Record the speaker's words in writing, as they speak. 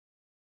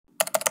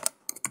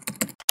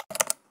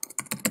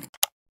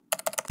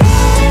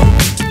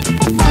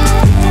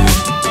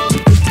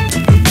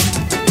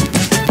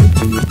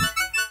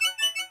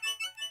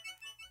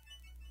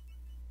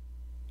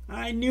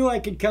I knew I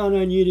could count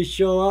on you to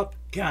show up.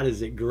 God,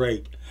 is it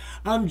great.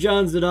 I'm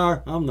John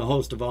Zidar. I'm the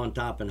host of On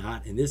Top and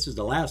Hot, and this is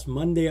the last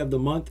Monday of the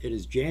month. It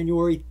is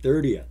January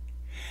 30th.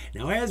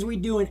 Now, as we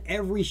do in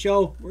every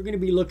show, we're going to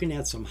be looking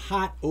at some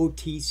hot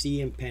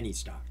OTC and penny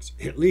stocks.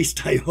 At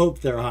least I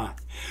hope they're hot.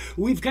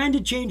 We've kind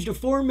of changed the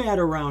format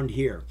around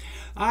here.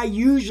 I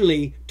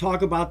usually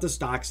talk about the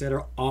stocks that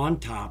are on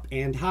top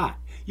and hot.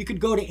 You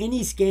could go to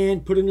any scan,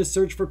 put in a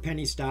search for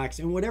penny stocks,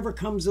 and whatever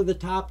comes to the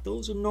top,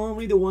 those are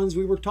normally the ones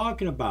we were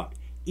talking about.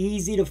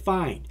 Easy to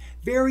find,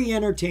 very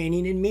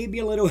entertaining, and maybe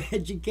a little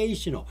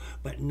educational,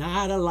 but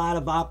not a lot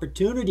of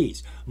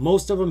opportunities.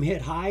 Most of them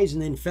hit highs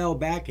and then fell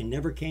back and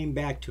never came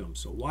back to them.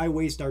 So why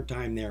waste our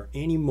time there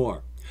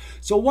anymore?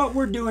 So what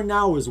we're doing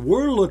now is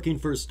we're looking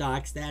for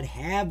stocks that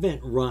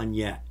haven't run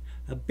yet.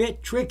 A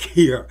bit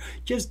trickier,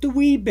 just a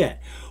wee bit.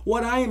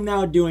 What I am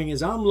now doing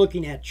is I'm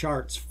looking at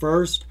charts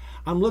first.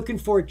 I'm looking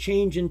for a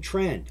change in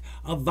trend,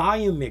 a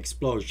volume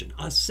explosion,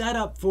 a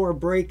setup for a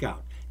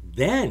breakout.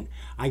 Then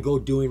I go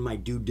doing my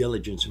due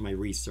diligence and my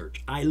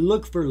research. I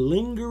look for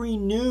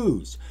lingering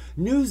news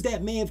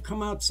that may have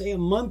come out, say, a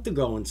month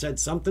ago and said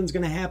something's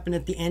going to happen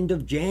at the end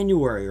of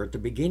January or at the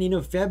beginning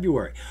of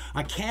February.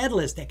 A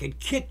catalyst that could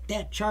kick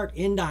that chart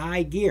into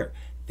high gear.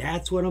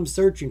 That's what I'm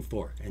searching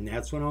for, and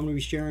that's what I'm going to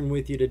be sharing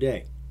with you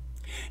today.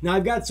 Now,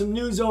 I've got some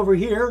news over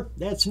here.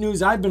 That's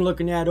news I've been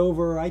looking at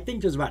over, I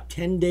think there's about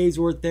 10 days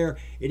worth there.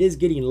 It is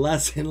getting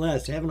less and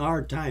less. Having a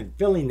hard time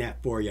filling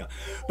that for you.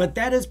 But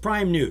that is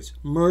prime news.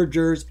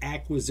 Mergers,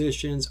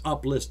 acquisitions,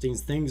 uplistings,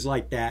 things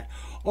like that.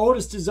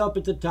 Oldest is up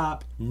at the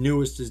top.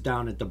 Newest is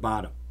down at the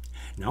bottom.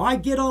 Now, I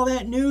get all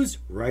that news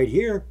right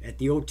here at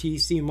the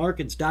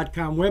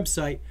OTCmarkets.com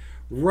website.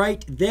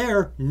 Right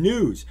there,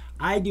 news.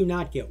 I do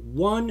not get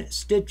one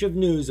stitch of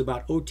news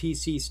about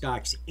OTC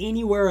stocks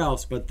anywhere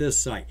else but this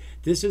site.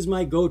 This is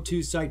my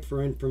go-to site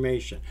for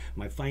information.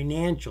 My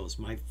financials,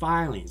 my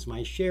filings,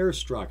 my share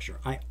structure.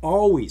 I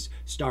always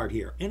start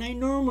here, and I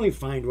normally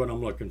find what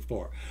I'm looking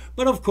for.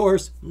 But of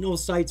course, no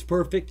site's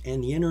perfect,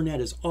 and the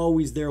internet is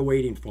always there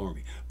waiting for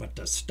me. But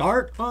to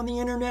start on the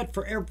internet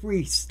for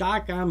every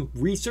stock I'm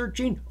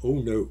researching, oh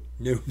no.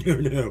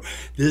 No.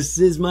 This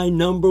is my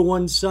number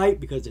one site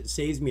because it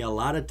saves me a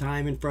lot of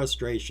time and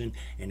frustration,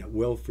 and it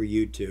will for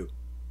you too.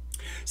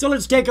 So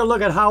let's take a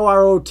look at how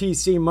our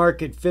OTC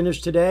market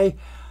finished today.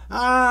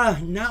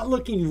 Not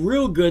looking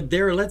real good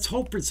there. Let's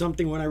hope for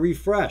something when I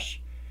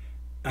refresh.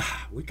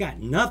 We got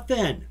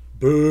nothing.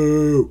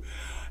 Boo.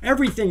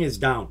 Everything is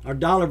down. Our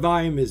dollar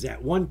volume is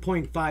at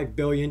 1.5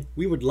 billion.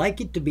 We would like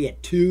it to be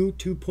at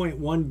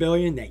 2.1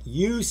 billion. That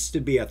used to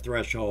be a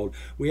threshold.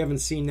 We haven't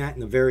seen that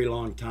in a very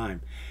long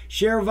time.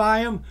 Share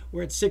volume,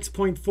 we're at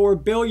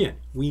 6.4 billion.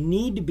 We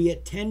need to be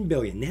at 10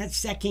 billion. That's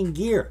second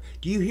gear.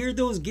 Do you hear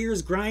those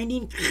gears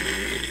grinding?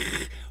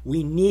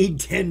 We need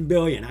 10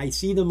 billion. I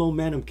see the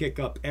momentum kick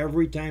up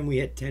every time we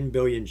hit 10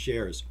 billion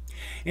shares.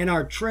 And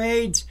our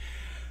trades,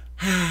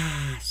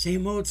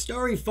 same old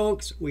story,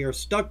 folks. We are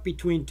stuck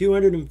between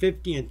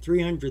 250 and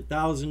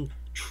 300,000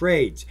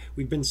 trades.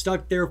 We've been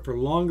stuck there for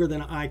longer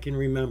than I can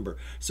remember.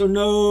 So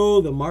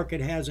no, the market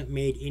hasn't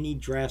made any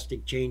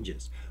drastic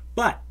changes.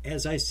 But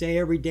as I say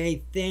every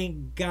day,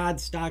 thank God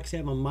stocks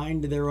have a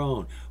mind of their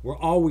own. We're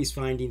always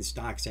finding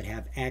stocks that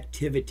have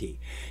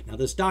activity. Now,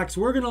 the stocks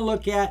we're going to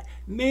look at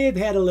may have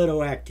had a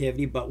little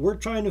activity, but we're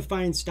trying to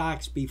find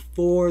stocks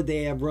before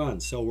they have run.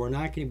 So we're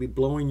not going to be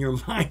blowing your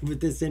mind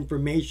with this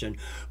information.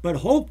 But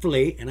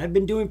hopefully, and I've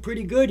been doing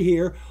pretty good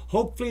here,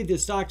 hopefully the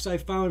stocks I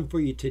found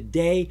for you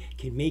today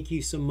can make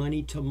you some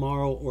money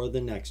tomorrow or the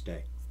next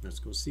day. Let's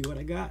go see what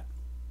I got.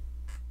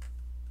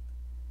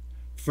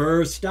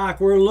 First stock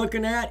we're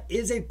looking at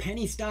is a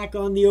penny stock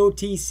on the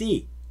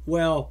OTC.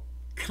 Well,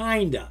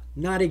 kinda,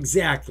 not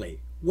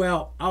exactly.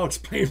 Well, I'll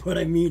explain what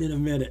I mean in a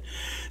minute.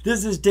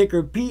 This is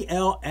ticker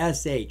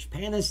PLSH,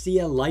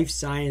 Panacea Life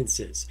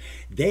Sciences.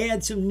 They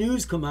had some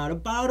news come out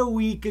about a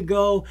week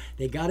ago.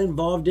 They got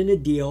involved in a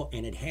deal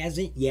and it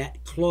hasn't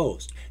yet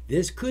closed.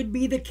 This could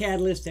be the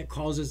catalyst that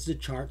causes the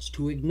charts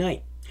to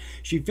ignite.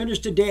 She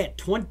finished today at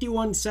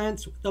 21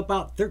 cents with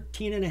about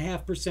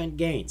 13.5%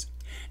 gains.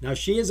 Now,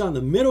 she is on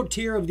the middle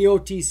tier of the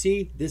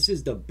OTC. This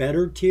is the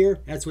better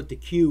tier. That's what the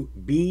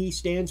QB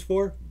stands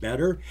for,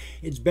 better.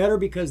 It's better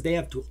because they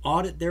have to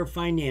audit their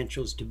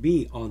financials to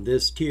be on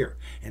this tier.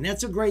 And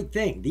that's a great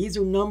thing. These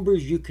are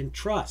numbers you can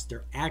trust.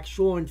 They're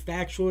actual and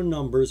factual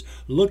numbers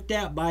looked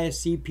at by a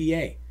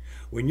CPA.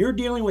 When you're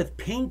dealing with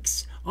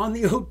pinks on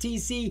the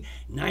OTC,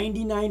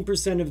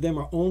 99% of them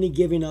are only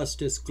giving us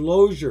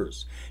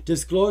disclosures.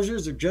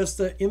 Disclosures are just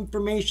the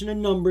information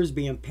and numbers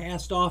being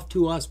passed off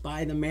to us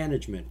by the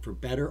management, for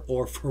better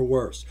or for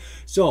worse.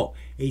 So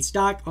a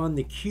stock on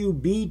the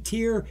QB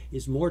tier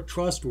is more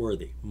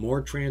trustworthy,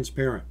 more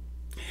transparent.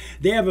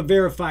 They have a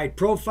verified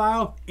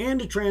profile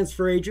and a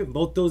transfer agent,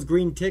 both those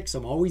green ticks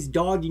I'm always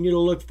dogging you to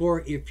look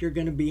for if you're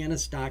going to be in a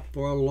stock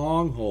for a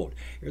long hold.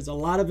 There's a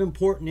lot of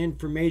important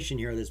information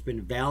here that's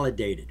been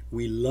validated.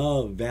 We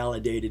love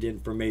validated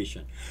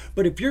information.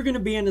 But if you're going to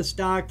be in a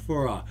stock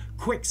for a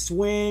quick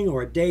swing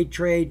or a day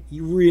trade,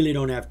 you really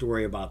don't have to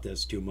worry about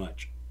this too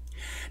much.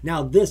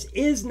 Now, this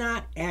is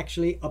not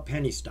actually a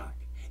penny stock.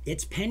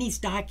 It's penny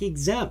stock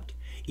exempt.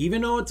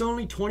 Even though it's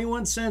only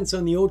 21 cents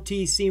on the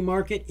OTC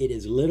market, it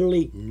is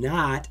literally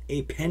not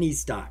a penny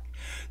stock.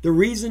 The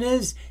reason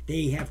is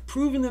they have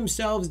proven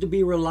themselves to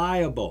be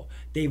reliable.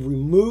 They've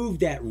removed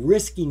that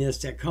riskiness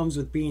that comes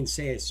with being,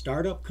 say, a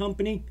startup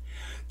company.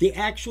 The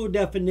actual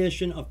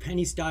definition of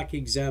penny stock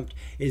exempt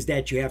is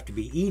that you have to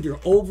be either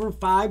over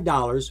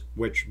 $5,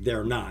 which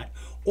they're not,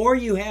 or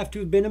you have to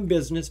have been in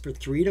business for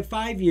 3 to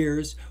 5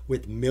 years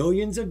with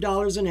millions of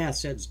dollars in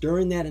assets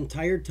during that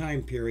entire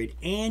time period,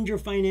 and your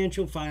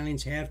financial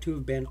filings have to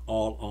have been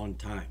all on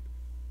time.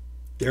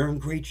 They're in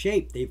great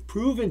shape. They've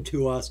proven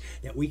to us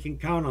that we can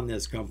count on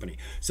this company.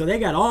 So they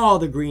got all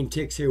the green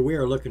ticks here we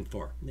are looking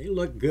for. They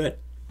look good.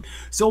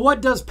 So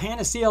what does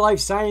Panacea Life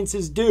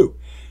Sciences do?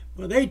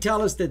 Well, they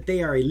tell us that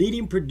they are a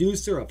leading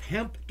producer of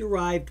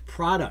hemp-derived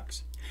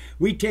products.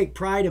 We take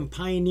pride in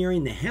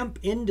pioneering the hemp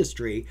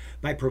industry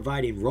by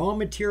providing raw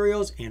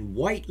materials and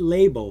white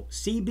label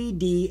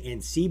CBD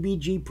and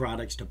CBG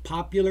products to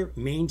popular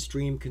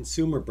mainstream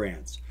consumer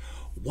brands.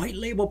 White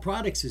label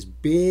products is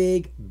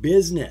big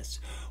business.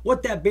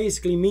 What that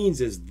basically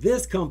means is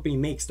this company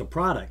makes the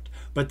product,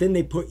 but then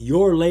they put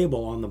your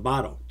label on the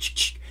bottle.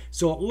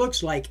 So it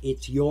looks like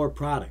it's your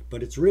product,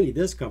 but it's really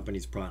this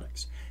company's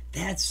products.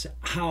 That's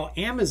how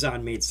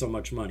Amazon made so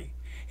much money.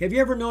 Have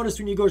you ever noticed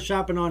when you go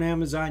shopping on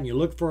Amazon, you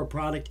look for a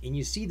product and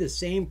you see the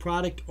same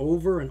product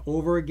over and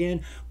over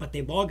again, but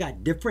they've all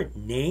got different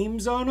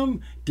names on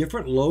them,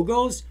 different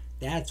logos?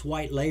 That's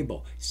white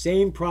label.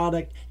 Same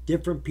product,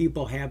 different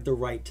people have the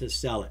right to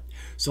sell it.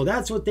 So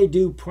that's what they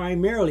do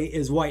primarily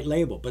is white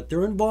label, but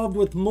they're involved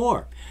with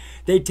more.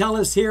 They tell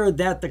us here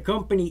that the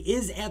company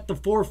is at the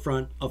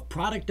forefront of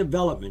product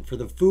development for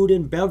the food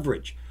and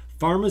beverage,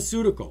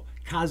 pharmaceutical,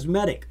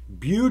 cosmetic,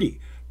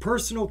 beauty,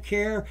 personal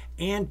care,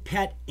 and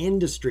pet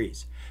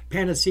industries.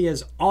 Panacea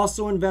has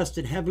also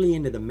invested heavily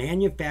into the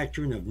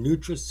manufacturing of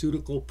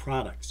nutraceutical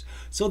products.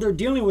 So they're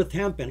dealing with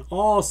hemp in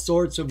all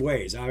sorts of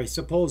ways. I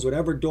suppose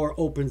whatever door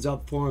opens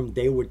up for them,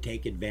 they would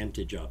take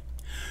advantage of.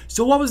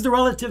 So what was the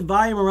relative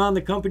volume around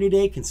the company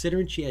today,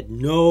 considering she had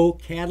no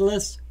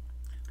catalysts?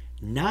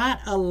 Not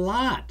a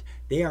lot.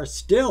 They are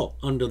still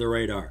under the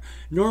radar.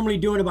 Normally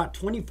doing about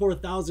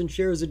 24,000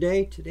 shares a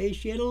day. Today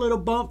she had a little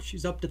bump.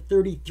 She's up to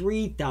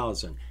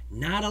 33,000.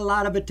 Not a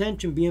lot of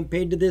attention being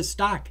paid to this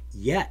stock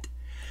yet.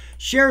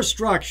 Share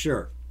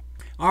structure.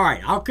 All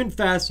right, I'll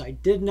confess, I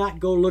did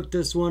not go look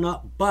this one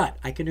up, but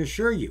I can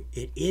assure you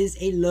it is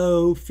a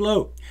low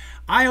float.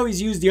 I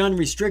always use the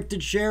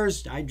unrestricted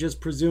shares. I just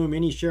presume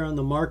any share on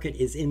the market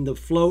is in the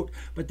float,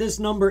 but this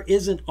number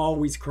isn't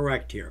always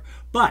correct here.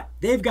 But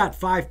they've got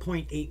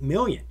 5.8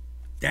 million.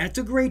 That's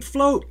a great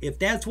float. If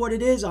that's what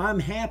it is,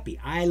 I'm happy.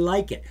 I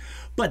like it.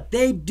 But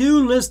they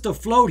do list a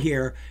float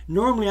here.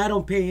 Normally, I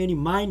don't pay any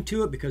mind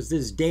to it because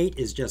this date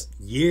is just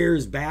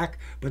years back.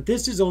 But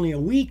this is only a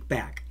week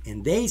back.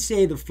 And they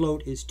say the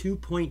float is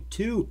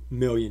 2.2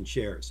 million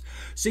shares.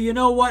 So you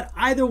know what?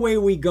 Either way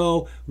we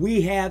go,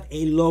 we have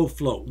a low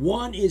float.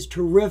 One is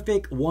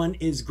terrific. One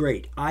is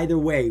great. Either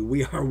way,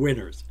 we are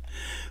winners.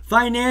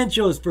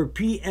 Financials for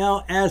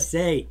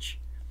PLSH.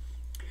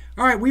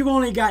 All right, we've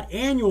only got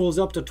annuals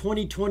up to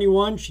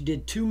 2021. She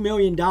did $2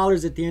 million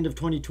at the end of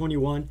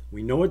 2021.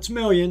 We know it's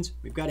millions.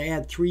 We've got to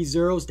add 3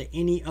 zeros to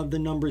any of the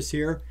numbers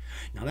here.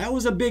 Now, that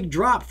was a big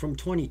drop from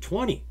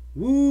 2020.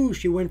 Woo,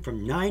 she went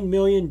from 9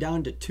 million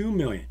down to 2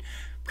 million.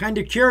 Kind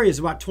of curious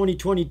about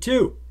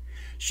 2022.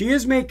 She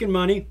is making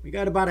money. We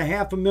got about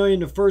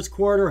 $500,000 the first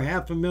quarter,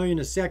 $500,000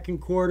 the second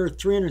quarter,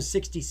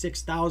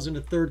 $366,000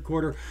 the third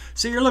quarter.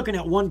 So you're looking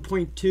at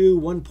 $1.2,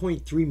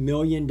 $1.3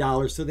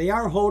 million. So they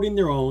are holding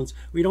their own.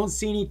 We don't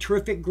see any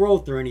terrific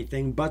growth or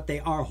anything, but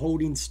they are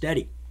holding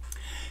steady.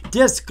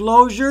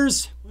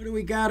 Disclosures. What do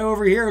we got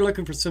over here?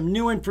 Looking for some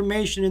new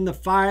information in the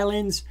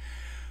filings.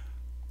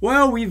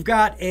 Well, we've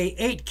got a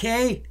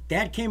 8K.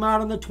 That came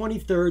out on the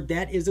 23rd.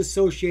 That is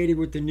associated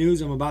with the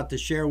news I'm about to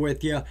share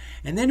with you.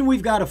 And then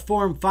we've got a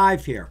Form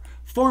 5 here.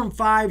 Form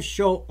 5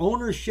 show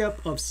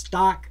ownership of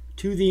stock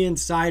to the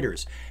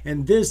insiders.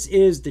 And this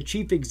is the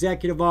chief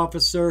executive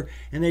officer,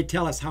 and they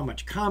tell us how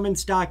much common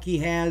stock he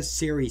has,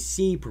 Series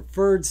C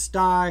preferred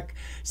stock,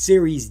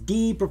 Series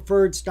D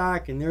preferred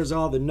stock, and there's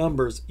all the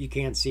numbers. You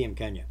can't see them,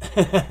 can you?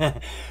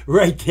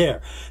 Right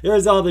there.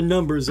 There's all the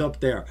numbers up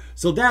there.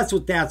 So that's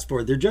what that's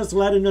for. They're just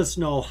letting us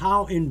know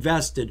how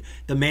invested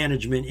the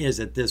management is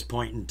at this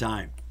point in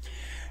time.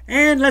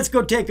 And let's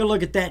go take a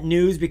look at that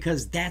news,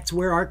 because that's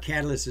where our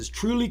catalyst is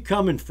truly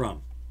coming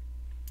from.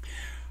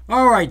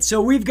 All right,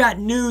 so we've got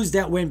news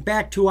that went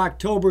back to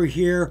October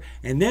here,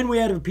 and then we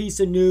had a piece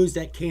of news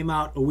that came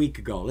out a week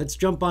ago. Let's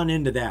jump on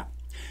into that.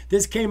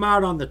 This came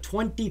out on the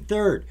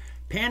 23rd.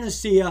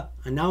 Panacea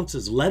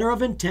announces letter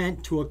of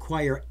intent to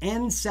acquire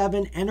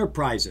N7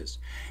 Enterprises.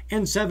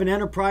 N7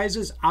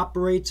 Enterprises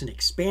operates an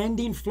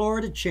expanding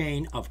Florida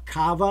chain of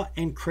Cava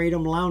and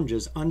Kratom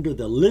lounges under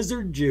the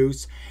Lizard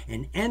Juice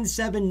and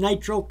N7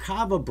 Nitro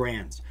Cava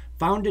brands,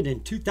 founded in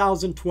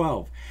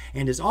 2012,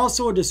 and is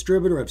also a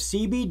distributor of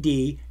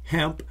CBD,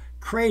 hemp,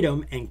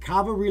 kratom, and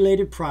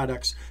kava-related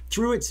products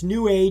through its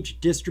New Age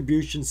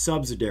distribution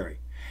subsidiary.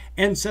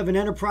 N7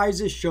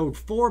 Enterprises showed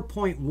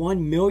 $4.1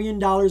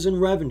 million in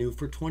revenue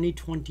for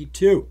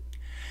 2022.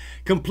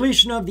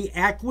 Completion of the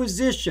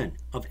acquisition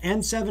of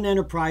N7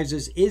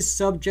 Enterprises is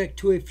subject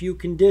to a few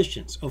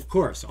conditions. Of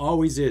course,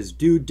 always is.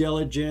 Due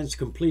diligence,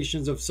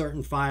 completions of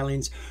certain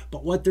filings.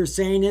 But what they're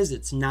saying is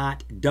it's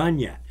not done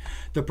yet.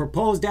 The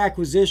proposed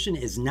acquisition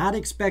is not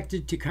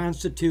expected to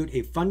constitute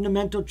a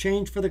fundamental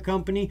change for the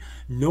company,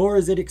 nor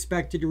is it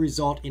expected to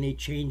result in a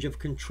change of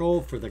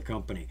control for the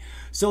company.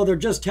 So they're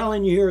just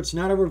telling you here it's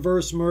not a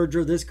reverse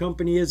merger. This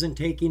company isn't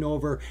taking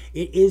over.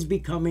 It is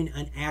becoming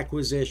an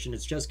acquisition.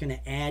 It's just going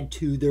to add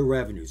to their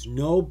revenues.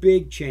 No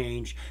big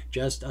change,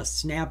 just a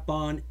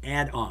snap-on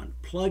add-on.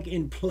 Plug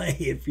and play,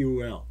 if you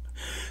will.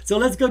 So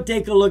let's go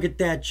take a look at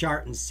that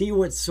chart and see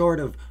what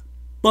sort of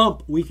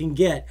bump we can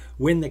get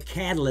when the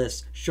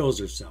catalyst shows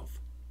herself.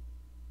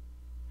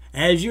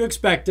 As you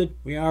expected,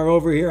 we are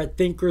over here at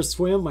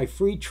Thinkorswim, my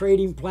free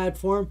trading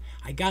platform.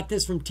 I got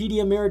this from TD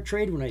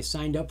Ameritrade when I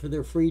signed up for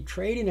their free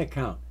trading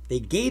account. They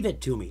gave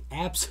it to me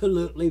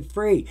absolutely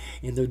free,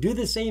 and they'll do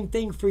the same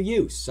thing for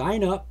you.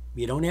 Sign up.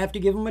 You don't have to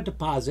give them a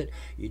deposit.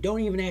 You don't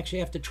even actually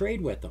have to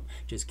trade with them.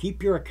 Just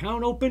keep your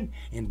account open,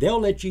 and they'll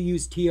let you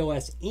use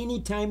TOS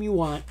anytime you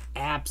want,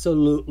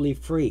 absolutely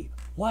free.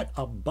 What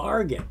a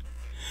bargain.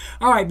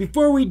 All right,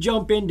 before we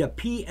jump into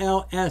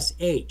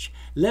PLSH,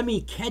 let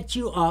me catch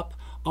you up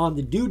on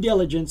the due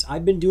diligence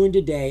I've been doing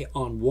today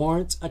on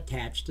warrants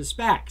attached to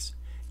SPACs.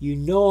 You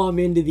know I'm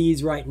into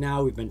these right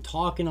now. We've been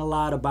talking a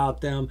lot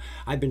about them.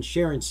 I've been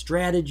sharing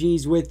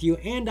strategies with you,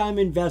 and I'm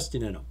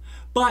investing in them.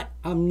 But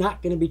I'm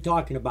not going to be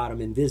talking about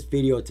them in this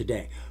video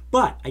today.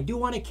 But I do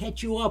want to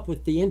catch you up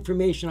with the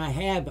information I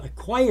have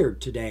acquired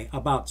today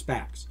about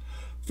SPACs.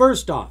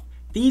 First off,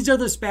 these are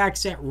the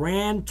SPACs that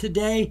ran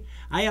today.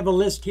 I have a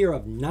list here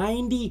of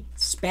 90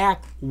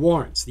 SPAC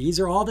warrants. These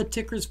are all the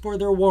tickers for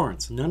their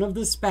warrants, none of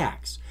the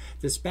SPACs.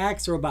 The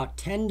SPACs are about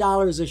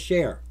 $10 a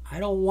share. I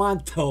don't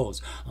want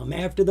those. I'm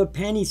after the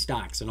penny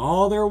stocks, and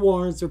all their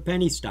warrants are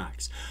penny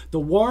stocks.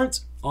 The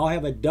warrants all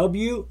have a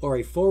W or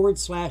a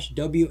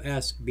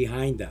 /WS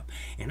behind them.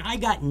 And I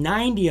got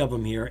 90 of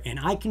them here, and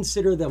I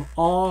consider them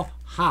all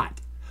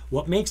hot.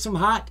 What makes them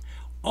hot?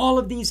 All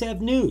of these have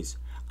news.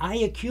 I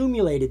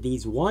accumulated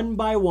these one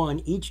by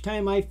one each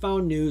time I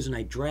found news, and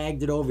I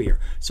dragged it over here.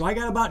 So I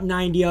got about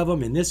 90 of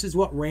them, and this is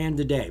what ran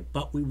today.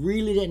 But we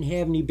really didn't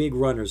have any big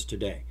runners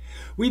today.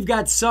 We've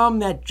got some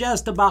that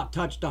just about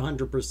touched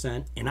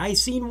 100%, and I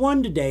seen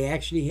one today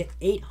actually hit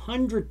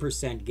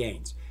 800%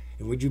 gains.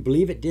 And would you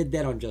believe it did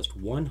that on just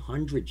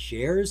 100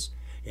 shares?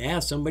 Yeah,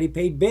 somebody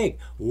paid big,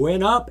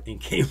 went up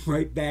and came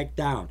right back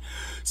down.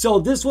 So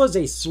this was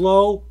a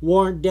slow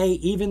warrant day.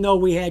 Even though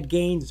we had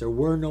gains, there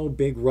were no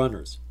big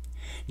runners.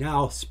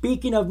 Now,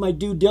 speaking of my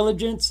due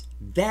diligence,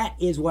 that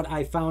is what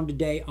I found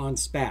today on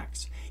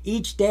SPACs.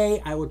 Each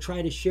day, I will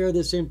try to share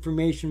this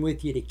information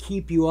with you to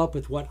keep you up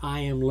with what I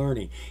am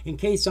learning. In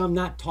case I'm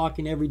not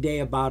talking every day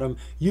about them,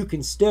 you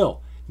can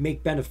still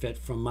make benefit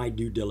from my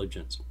due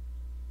diligence.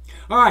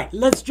 All right,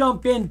 let's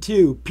jump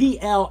into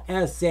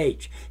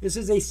PLSH. This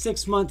is a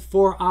 6-month,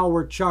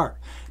 4-hour chart.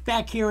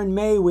 Back here in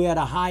May, we had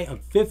a high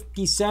of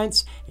 50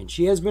 cents, and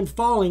she has been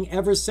falling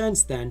ever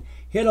since then.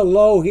 Hit a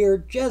low here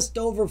just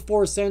over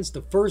 4 cents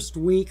the first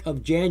week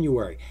of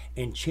January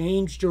and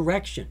changed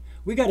direction.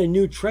 We got a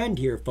new trend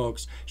here,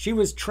 folks. She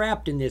was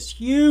trapped in this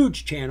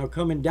huge channel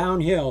coming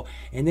downhill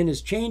and then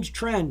has changed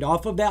trend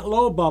off of that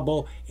low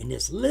bubble in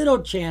this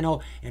little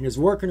channel and is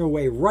working her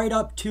way right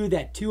up to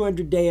that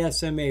 200-day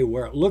SMA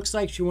where it looks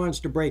like she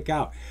wants to break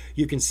out.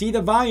 You can see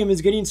the volume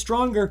is getting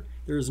stronger.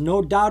 There's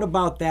no doubt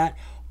about that.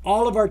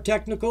 All of our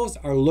technicals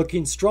are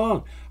looking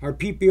strong. Our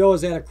PPO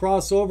is at a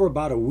crossover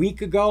about a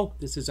week ago.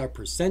 This is our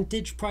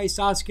percentage price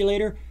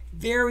oscillator,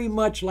 very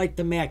much like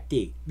the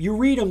MACD. You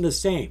read them the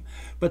same,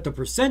 but the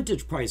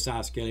percentage price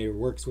oscillator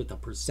works with the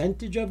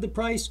percentage of the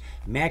price.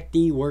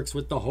 MACD works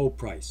with the whole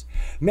price.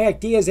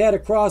 MACD has had a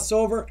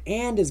crossover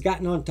and has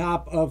gotten on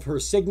top of her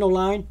signal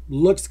line.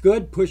 Looks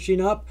good, pushing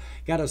up.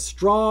 Got a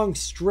strong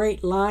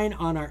straight line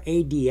on our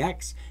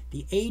ADX.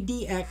 The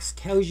ADX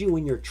tells you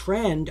when your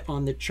trend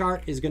on the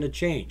chart is going to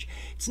change.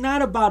 It's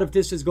not about if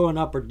this is going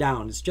up or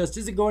down. It's just,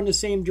 is it going the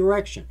same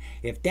direction?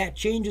 If that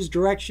changes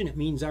direction, it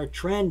means our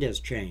trend has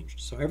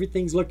changed. So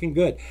everything's looking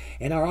good.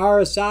 And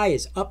our RSI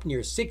is up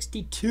near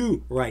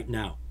 62 right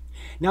now.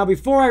 Now,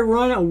 before I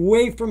run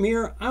away from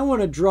here, I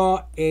want to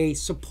draw a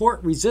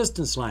support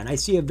resistance line. I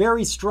see a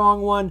very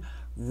strong one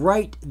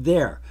right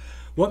there.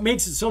 What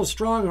makes it so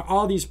strong are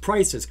all these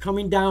prices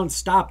coming down,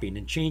 stopping,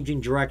 and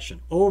changing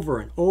direction over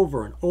and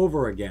over and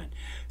over again.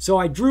 So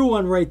I drew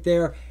one right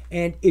there,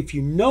 and if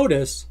you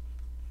notice,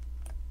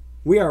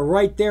 we are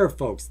right there,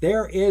 folks.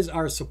 There is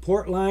our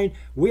support line.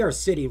 We are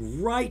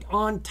sitting right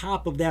on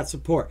top of that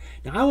support.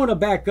 Now, I want to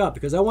back up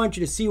because I want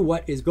you to see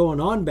what is going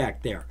on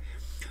back there.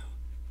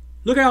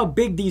 Look at how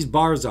big these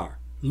bars are.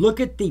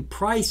 Look at the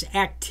price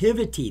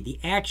activity. The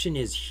action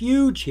is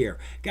huge here.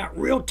 Got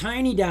real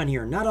tiny down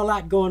here. Not a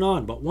lot going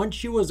on. But once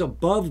she was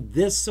above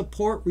this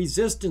support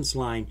resistance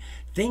line,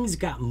 things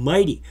got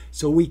mighty.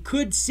 So we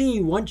could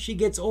see once she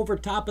gets over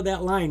top of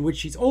that line, which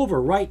she's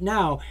over right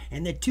now,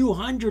 and the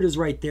 200 is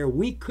right there,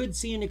 we could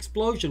see an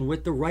explosion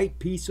with the right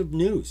piece of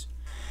news.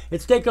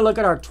 Let's take a look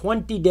at our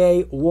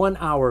 20-day,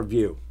 1-hour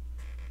view.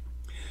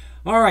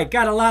 All right,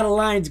 got a lot of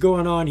lines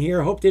going on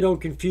here. Hope they don't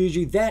confuse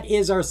you. That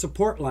is our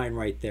support line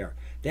right there.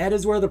 That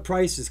is where the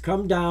price has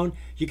come down.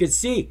 You can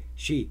see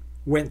she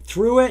went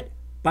through it,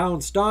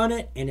 bounced on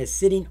it, and is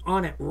sitting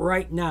on it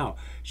right now.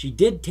 She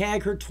did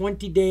tag her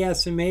 20-day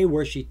SMA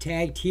where she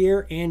tagged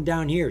here and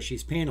down here.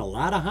 She's paying a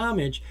lot of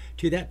homage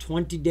to that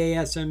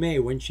 20-day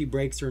SMA when she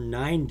breaks her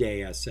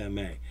 9-day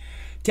SMA.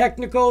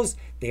 Technicals,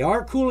 they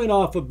are cooling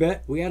off a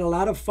bit. We had a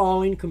lot of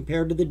falling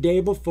compared to the day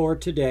before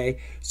today,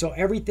 so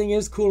everything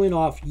is cooling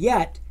off.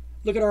 Yet,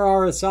 look at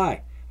our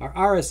RSI. Our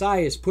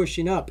RSI is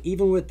pushing up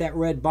even with that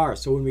red bar.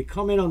 So when we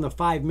come in on the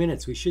 5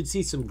 minutes, we should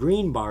see some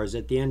green bars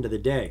at the end of the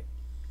day.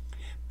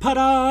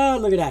 Ta-da!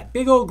 Look at that.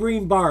 Big old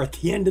green bar at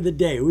the end of the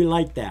day. We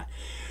like that.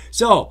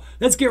 So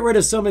let's get rid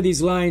of some of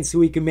these lines so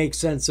we can make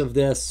sense of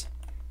this.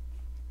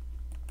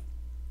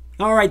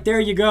 All right, there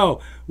you go.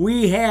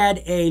 We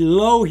had a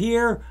low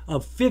here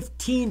of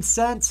 15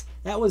 cents.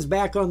 That was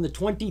back on the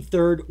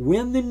 23rd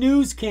when the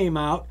news came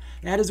out.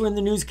 That is when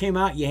the news came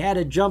out. You had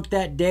a jump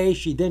that day.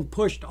 She then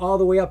pushed all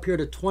the way up here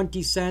to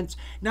 20 cents.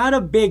 Not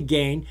a big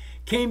gain.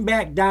 Came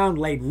back down,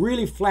 laid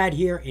really flat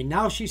here, and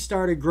now she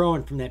started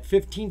growing from that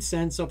 15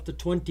 cents up to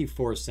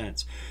 24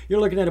 cents. You're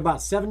looking at about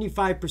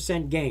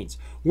 75% gains.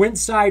 Went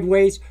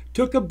sideways,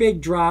 took a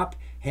big drop,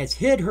 has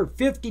hit her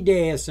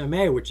 50-day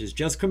SMA, which has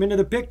just come into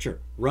the picture,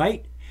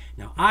 right?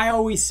 Now, I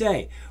always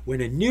say, when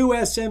a new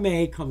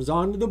SMA comes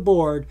onto the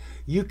board,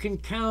 you can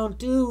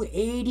count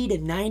 80 to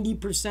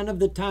 90% of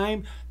the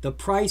time, the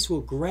price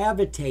will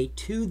gravitate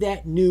to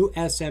that new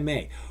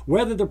SMA.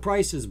 Whether the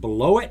price is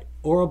below it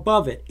or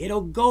above it,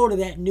 it'll go to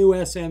that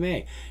new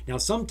SMA. Now,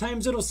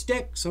 sometimes it'll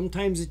stick,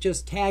 sometimes it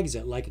just tags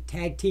it like a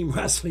tag team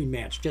wrestling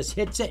match, just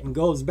hits it and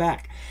goes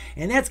back.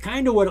 And that's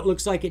kind of what it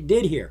looks like it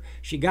did here.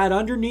 She got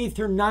underneath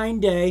her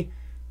 9-day,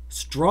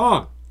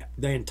 strong.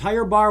 The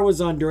entire bar was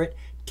under it,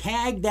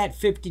 tagged that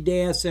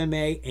 50-day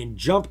SMA and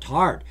jumped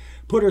hard.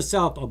 Put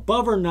herself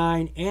above her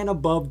 9 and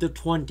above the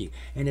 20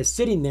 and is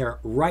sitting there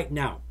right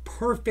now.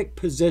 Perfect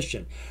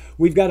position.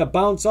 We've got a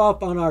bounce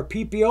off on our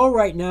PPO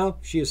right now.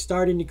 She is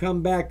starting to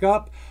come back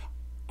up.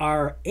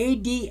 Our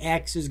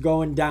ADX is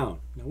going down.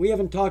 Now, we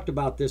haven't talked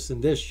about this in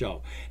this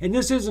show. And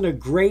this isn't a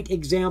great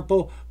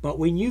example, but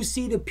when you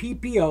see the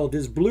PPO,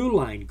 this blue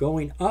line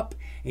going up,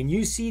 and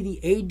you see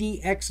the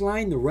ADX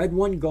line, the red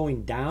one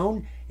going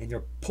down, and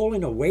they're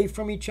pulling away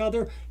from each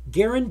other,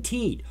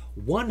 guaranteed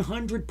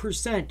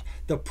 100%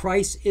 the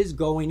price is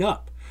going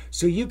up.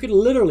 So you can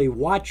literally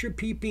watch your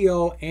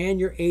PPO and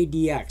your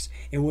ADX.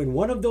 And when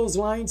one of those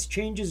lines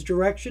changes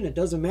direction, it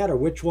doesn't matter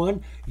which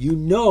one, you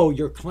know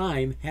your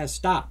climb has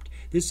stopped.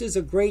 This is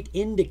a great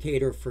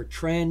indicator for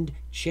trend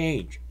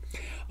change.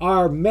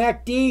 Our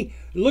MACD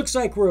looks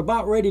like we're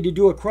about ready to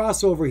do a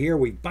crossover here.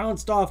 We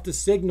bounced off the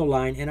signal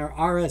line and our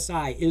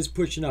RSI is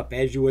pushing up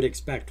as you would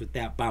expect with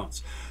that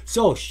bounce.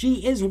 So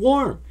she is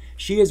warm.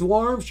 She is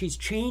warm. She's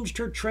changed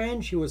her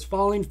trend. She was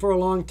falling for a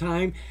long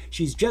time.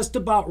 She's just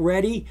about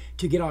ready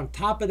to get on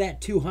top of that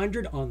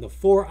 200 on the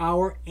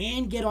 4-hour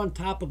and get on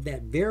top of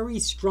that very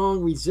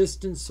strong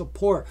resistance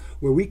support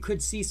where we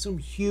could see some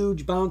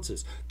huge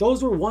bounces.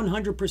 Those were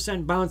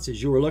 100%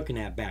 bounces you were looking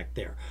at back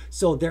there.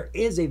 So there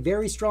is a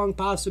very strong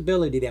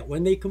possibility that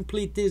when they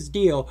complete this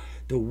deal,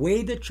 the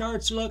way the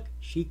charts look,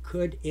 she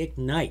could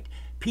ignite.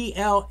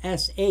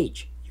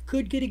 PLSH, you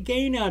could get a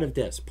gain out of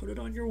this. Put it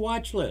on your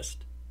watch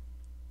list.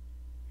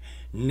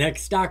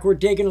 Next stock we're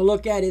taking a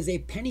look at is a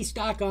penny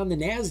stock on the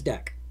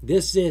NASDAQ.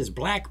 This is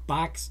Black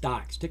Box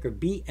Stocks, ticker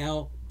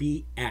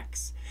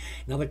BLBX.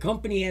 Now, the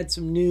company had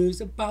some news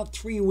about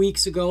 3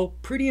 weeks ago,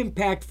 pretty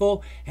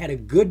impactful, had a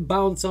good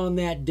bounce on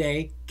that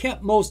day,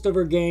 kept most of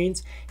her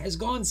gains, has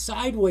gone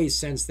sideways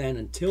since then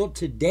until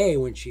today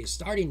when she is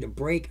starting to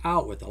break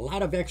out with a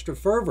lot of extra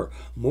fervor,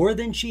 more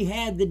than she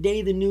had the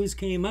day the news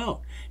came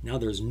out. Now,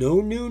 there's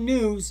no new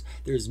news,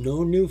 there's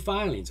no new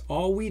filings.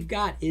 All we've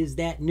got is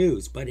that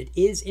news, but it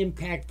is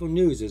impactful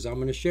news, as I'm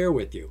going to share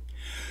with you.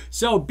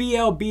 So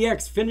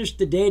BLBX finished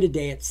the day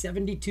today at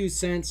 72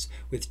 cents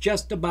with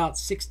just about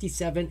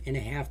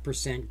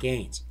 67.5%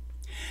 gains.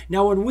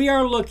 Now, when we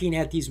are looking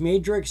at these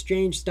major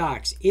exchange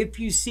stocks, if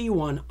you see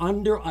one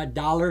under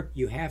 $1,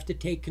 you have to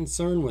take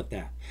concern with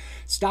that.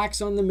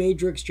 Stocks on the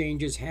major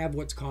exchanges have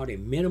what's called a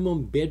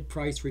minimum bid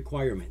price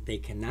requirement. They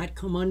cannot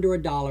come under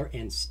 $1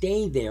 and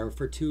stay there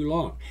for too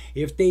long.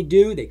 If they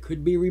do, they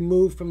could be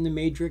removed from the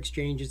major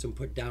exchanges and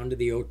put down to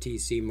the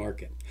OTC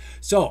market.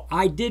 So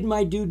I did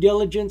my due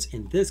diligence,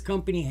 and this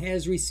company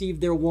has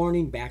received their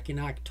warning back in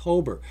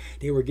October.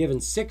 They were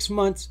given 6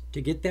 months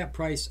to get that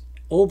price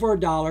over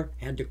 $1,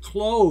 had to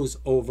close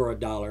over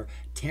 $1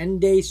 10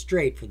 days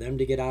straight for them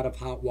to get out of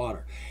hot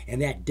water.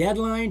 And that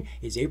deadline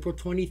is April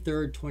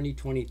 23rd,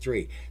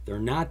 2023. They're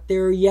not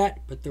there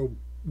yet, but they're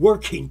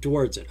working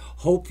towards it.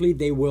 Hopefully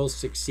they will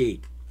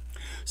succeed.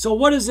 So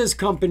what is this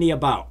company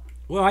about?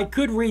 Well, I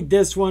could read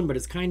this one, but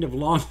it's kind of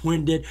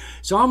long-winded.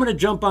 So I'm going to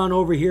jump on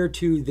over here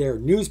to their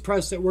news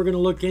press that we're going to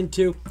look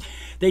into.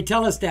 They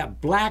tell us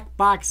that Black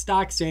Box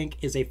Stocks Inc.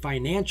 is a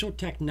financial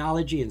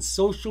technology and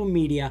social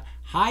media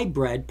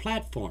hybrid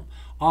platform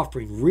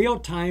offering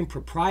real-time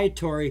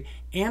proprietary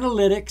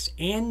analytics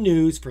and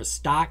news for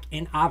stock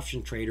and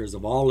option traders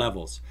of all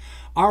levels.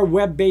 Our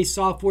web-based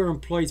software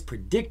employs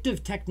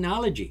predictive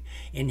technology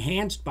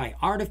enhanced by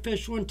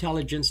artificial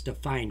intelligence to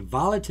find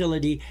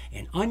volatility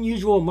and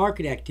unusual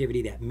market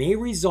activity that may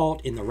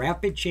result in the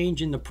rapid change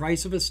in the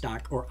price of a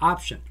stock or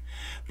option.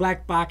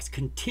 Black Box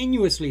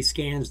continuously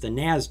scans the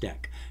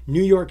NASDAQ,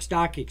 New York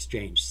Stock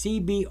Exchange,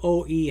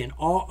 CBOE, and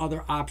all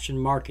other option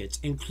markets,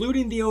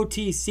 including the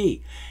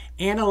OTC,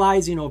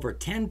 analyzing over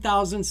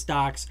 10,000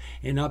 stocks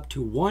and up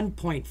to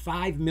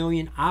 1.5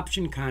 million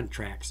option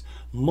contracts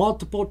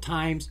multiple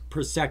times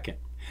per second.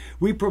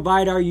 We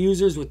provide our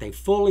users with a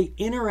fully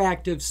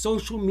interactive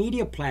social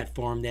media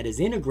platform that is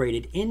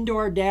integrated into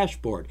our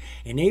dashboard,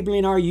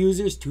 enabling our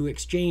users to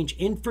exchange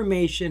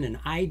information and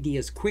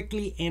ideas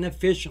quickly and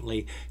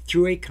efficiently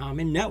through a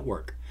common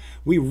network.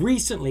 We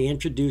recently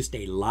introduced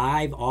a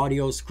live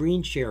audio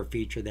screen share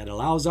feature that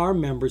allows our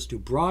members to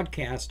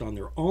broadcast on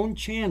their own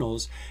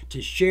channels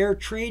to share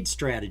trade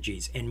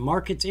strategies and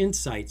markets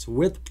insights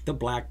with the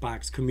Black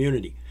Box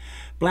community.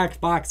 Black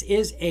Box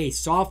is a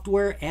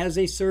software as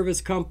a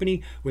service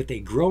company with a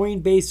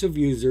growing base of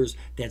users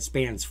that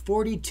spans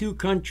 42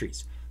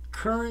 countries.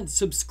 Current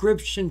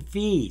subscription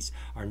fees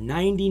are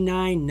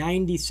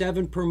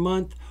 $99.97 per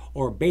month,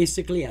 or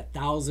basically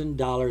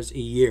 $1,000 a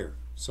year.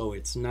 So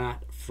it's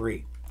not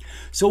free.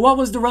 So what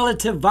was the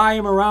relative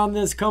volume around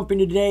this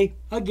company today?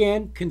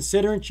 Again,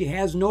 considering she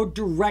has no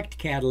direct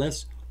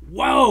catalyst.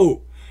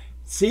 Whoa!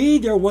 See,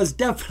 there was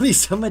definitely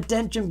some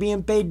attention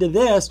being paid to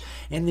this,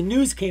 and the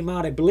news came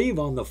out, I believe,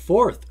 on the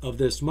 4th of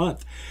this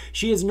month.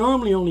 She is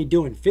normally only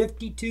doing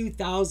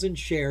 52,000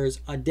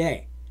 shares a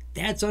day.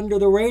 That's under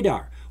the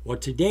radar. Well,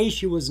 today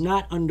she was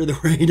not under the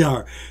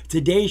radar.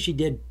 Today she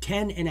did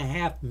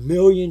 10.5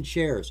 million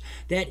shares.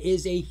 That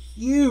is a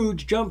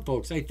huge jump,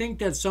 folks. I think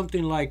that's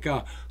something like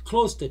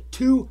close to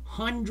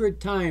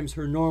 200 times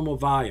her normal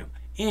volume.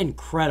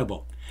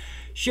 Incredible.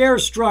 Share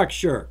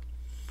structure.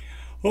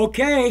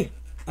 Okay,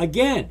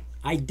 again,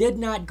 I did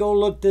not go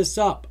look this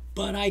up,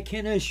 but I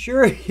can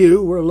assure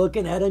you we're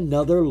looking at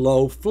another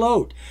low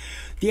float.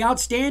 The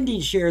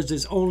outstanding shares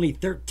is only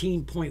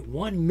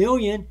 13.1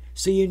 million,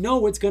 so you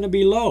know it's going to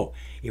be low.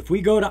 If we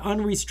go to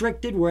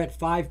unrestricted, we're at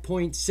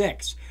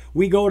 5.6.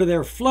 We go to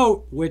their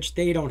float, which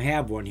they don't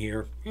have one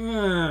here.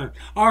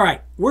 All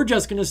right, we're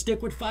just going to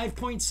stick with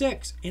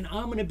 5.6, and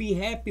I'm going to be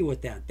happy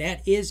with that.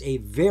 That is a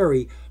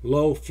very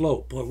low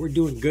float. Boy, we're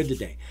doing good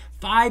today.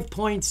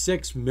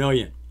 5.6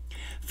 million.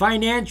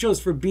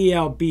 Financials for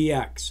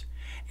BLBX.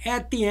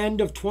 At the end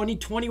of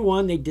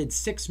 2021, they did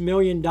 $6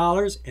 million,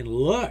 and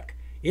look,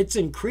 it's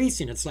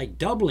increasing. It's like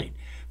doubling.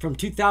 From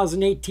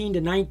 2018 to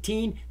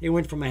 19, they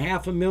went from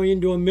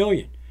 $500,000 to $1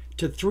 million,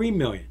 to $3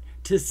 million,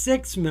 to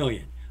 $6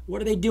 million.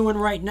 What are they doing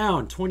right now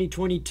in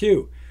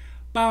 2022?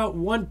 About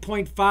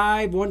 1.5,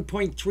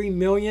 1.3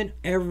 million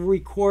every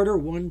quarter.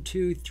 1,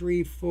 2,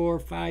 3, 4,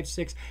 5,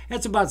 6.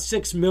 That's about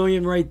 6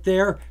 million right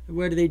there.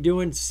 What are they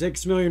doing?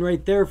 6 million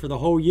right there for the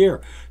whole year.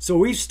 So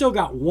we've still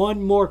got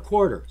one more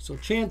quarter. So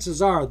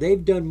chances are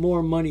they've done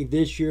more money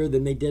this year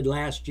than they did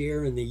last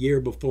year and the year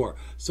before.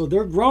 So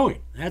they're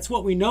growing. That's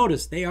what we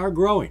noticed. They are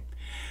growing.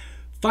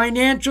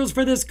 Financials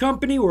for this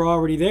company, we're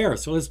already there.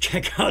 So let's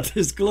check out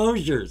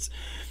disclosures.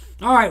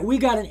 All right, we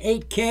got an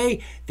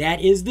 8K.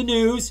 That is the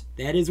news.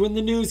 That is when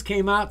the news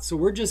came out. So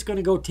we're just going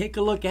to go take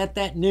a look at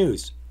that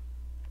news.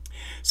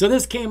 So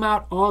this came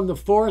out on the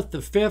 4th, the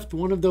 5th,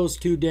 one of those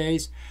 2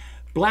 days.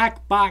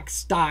 Black Box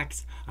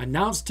Stocks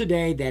announced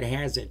today that it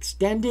has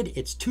extended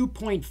its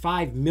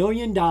 $2.5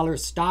 million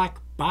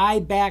stock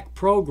buyback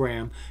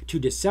program to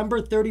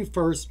December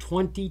 31st,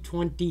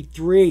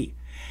 2023.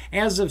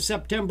 As of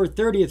September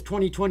 30th,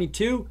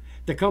 2022,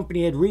 the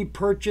company had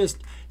repurchased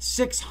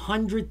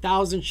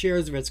 600,000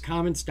 shares of its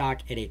common stock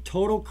at a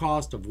total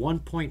cost of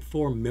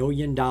 $1.4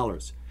 million.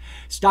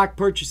 Stock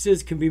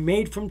purchases can be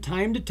made from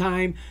time to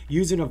time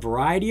using a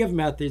variety of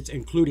methods,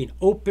 including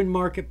open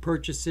market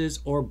purchases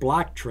or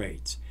block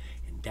trades.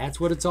 And that's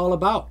what it's all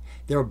about.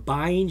 They're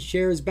buying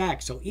shares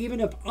back. So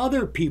even if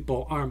other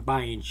people aren't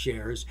buying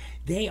shares,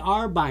 they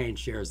are buying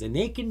shares, and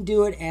they can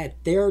do it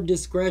at their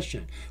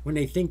discretion. When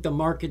they think the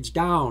market's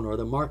down or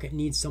the market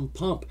needs some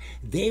pump,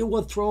 they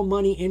will throw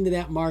money into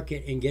that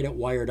market and get it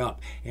wired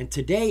up. And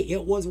today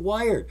it was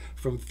wired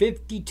from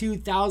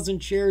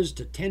 52,000 shares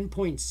to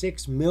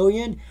 10.6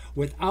 million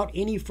without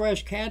any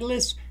fresh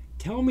catalysts.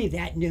 Tell me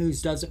that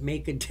news doesn't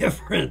make a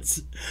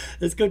difference.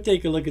 Let's go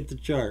take a look at the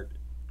chart.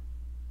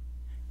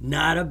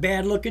 Not a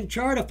bad looking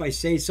chart if I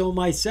say so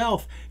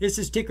myself. This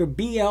is ticker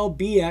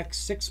BLBX,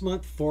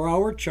 6-month,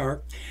 4-hour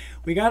chart.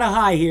 We got a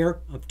high here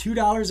of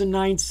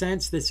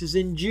 $2.09. This is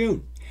in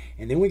June.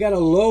 And then we got a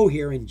low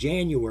here in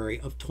January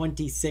of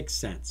 26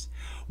 cents.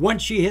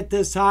 Once she hit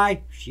this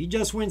high, she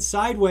just went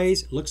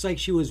sideways. Looks like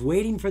she was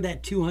waiting for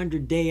that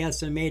 200-day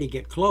SMA to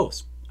get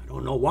close. I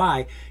don't know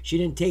why. She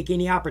didn't take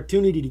any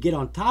opportunity to get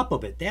on top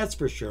of it, that's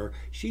for sure.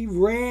 She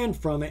ran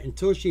from it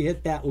until she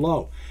hit that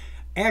low.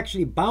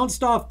 Actually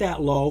bounced off that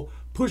low,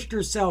 pushed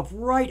herself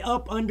right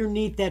up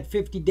underneath that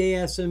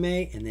 50-day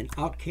SMA, and then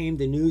out came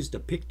the news to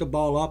pick the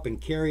ball up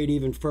and carry it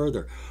even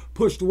further.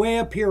 Pushed way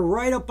up here,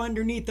 right up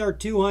underneath our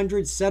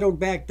 200, settled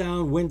back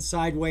down, went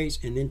sideways,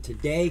 and then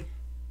today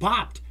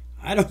popped.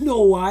 I don't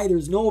know why,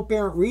 there's no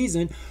apparent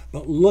reason,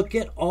 but look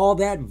at all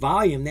that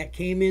volume that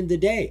came in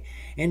today.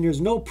 And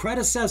there's no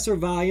predecessor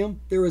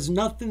volume. There was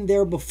nothing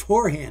there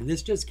beforehand.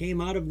 This just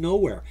came out of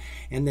nowhere.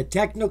 And the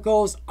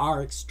technicals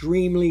are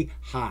extremely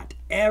hot.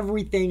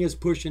 Everything is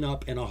pushing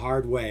up in a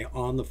hard way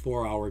on the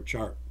 4-hour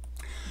chart.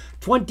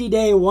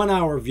 20-day,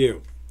 1-hour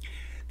view.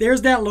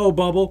 There's that low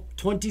bubble,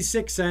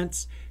 26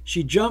 cents.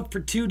 She jumped for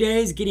 2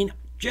 days, getting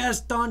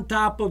just on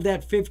top of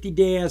that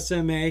 50-day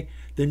SMA.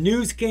 The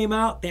news came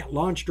out that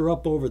launched her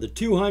up over the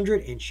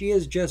 200, and she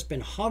has just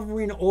been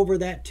hovering over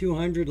that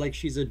 200 like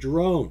she's a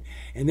drone.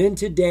 And then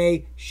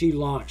today she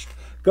launched,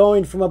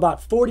 going from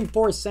about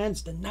 44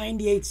 cents to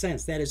 98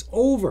 cents. That is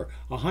over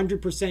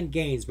 100%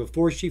 gains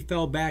before she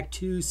fell back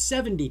to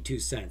 72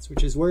 cents,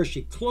 which is where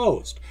she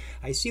closed.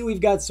 I see we've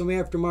got some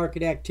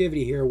aftermarket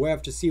activity here. We'll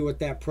have to see what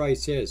that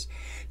price is.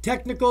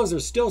 Technicals are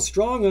still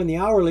strong on the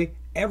hourly.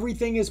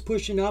 Everything is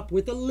pushing up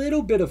with a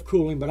little bit of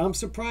cooling, but I'm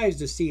surprised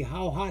to see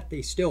how hot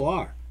they still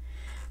are.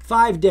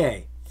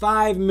 5-day,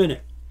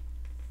 5-minute.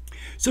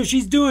 So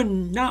she's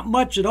doing not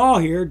much at all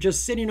here,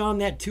 just sitting on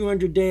that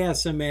 200-day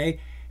SMA.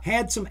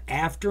 Had some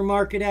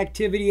aftermarket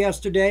activity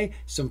yesterday,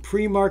 some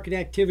pre-market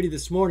activity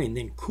this morning,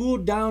 then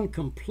cooled down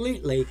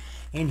completely.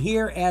 And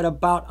here at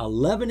about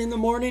 11 in the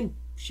morning,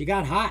 she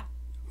got hot.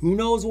 Who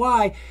knows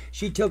why?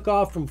 She took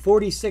off from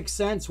 46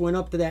 cents, went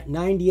up to that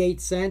 98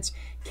 cents,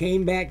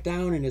 came back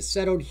down and has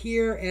settled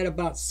here at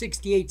about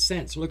 68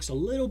 cents. Looks a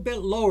little bit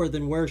lower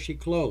than where she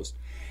closed.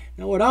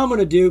 Now what I'm going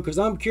to do, because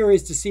I'm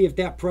curious to see if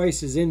that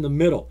price is in the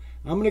middle,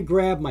 I'm going to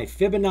grab my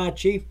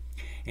Fibonacci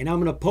and I'm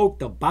going to poke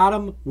the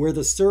bottom where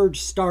the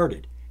surge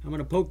started. I'm going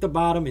to poke the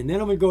bottom and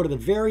then I'm going to go to the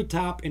very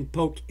top and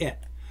poke it.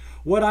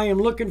 What I am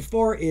looking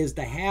for is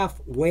the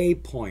halfway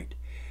point.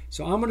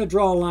 So I'm going to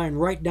draw a line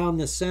right down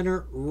the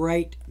center,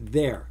 right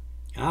there.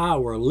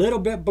 We're a little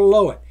bit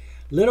below it.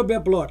 Little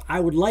bit below it. I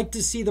would like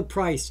to see the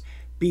price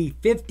be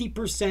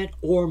 50%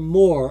 or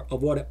more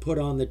of what it put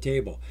on the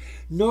table.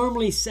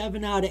 Normally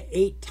 7 out of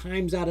 8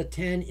 times out of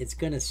 10, it's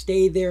going to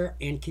stay there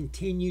and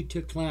continue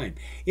to climb.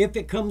 If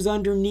it comes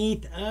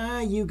underneath,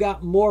 you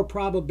got more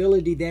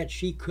probability that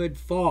she could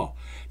fall.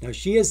 Now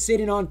she is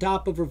sitting on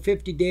top of her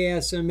 50-day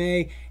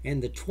SMA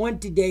and the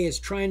 20-day is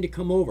trying to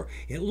come over.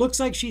 It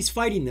looks like she's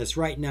fighting this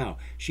right now.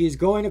 She is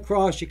going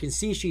across. You can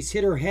see she's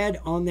hit her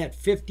head on that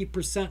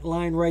 50%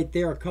 line right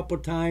there a couple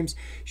times.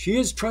 She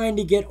is trying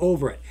to get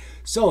over it.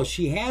 So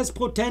she has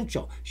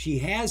potential. She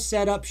has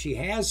setup. She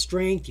has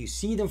strength. You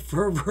see the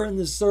fervor and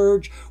the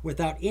surge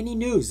without any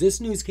news. This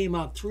news came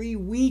out 3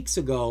 weeks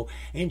ago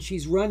and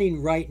she's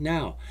running right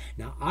now.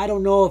 Now, I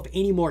don't know if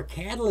any more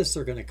catalysts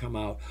are going to come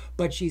out,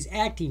 but she's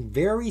acting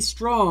very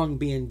strong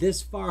being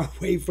this far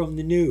away from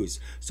the news.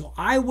 So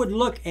I would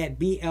look at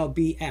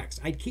BLBX.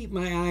 I'd keep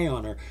my eye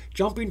on her.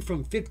 Jumping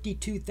from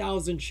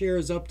 52,000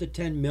 shares up to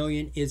 10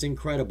 million is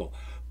incredible.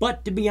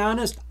 But to be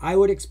honest, I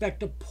would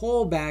expect a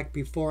pullback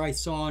before I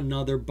saw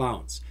another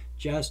bounce.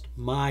 Just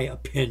my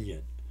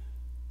opinion.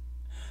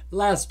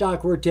 Last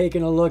stock we're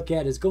taking a look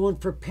at is going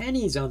for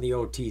pennies on the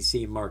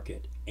OTC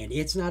market. And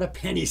it's not a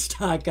penny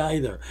stock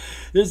either.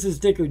 This is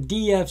ticker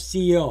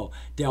DFCO,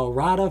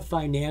 Delrata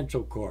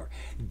Financial Corp.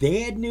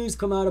 They had news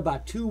come out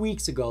about 2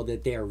 weeks ago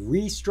that they are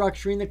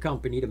restructuring the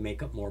company to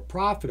make it more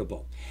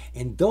profitable.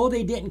 And though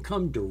they didn't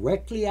come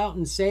directly out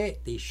and say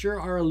it, they sure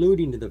are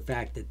alluding to the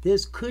fact that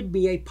this could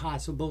be a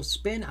possible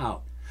spin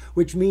out,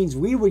 which means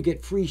we would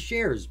get free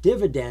shares,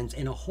 dividends,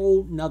 in a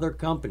whole nother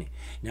company.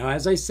 Now,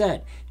 as I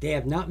said, they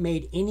have not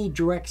made any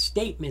direct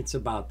statements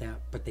about that,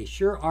 but they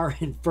sure are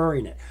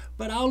inferring it.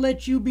 But I'll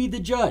let you be the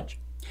judge.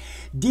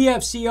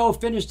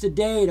 DFCO finished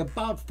today at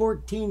about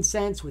 14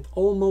 cents with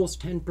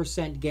almost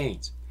 10%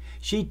 gains.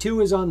 She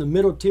too is on the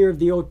middle tier of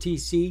the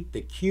OTC,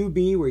 the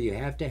QB, where you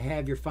have to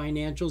have your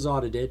financials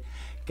audited.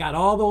 Got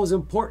all those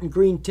important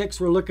green ticks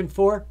we're looking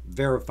for: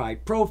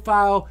 verified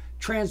profile,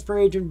 transfer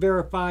agent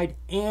verified,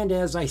 and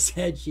as I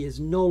said, she is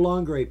no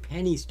longer a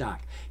penny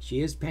stock.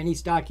 She is penny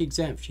stock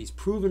exempt. She's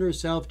proven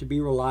herself to be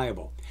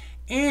reliable.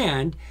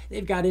 And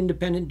they've got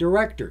independent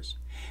directors.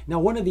 Now,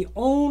 one of the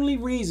only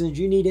reasons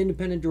you need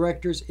independent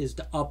directors is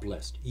to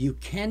uplist. You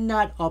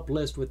cannot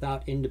uplist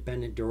without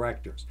independent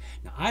directors.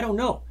 Now, I don't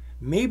know.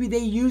 Maybe they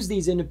use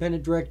these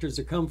independent directors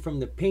to come from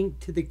the pink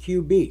to the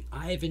QB.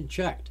 I haven't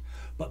checked.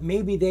 But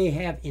maybe they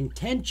have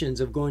intentions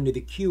of going to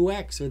the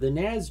QX or the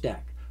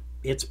NASDAQ.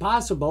 It's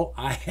possible.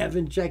 I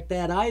haven't checked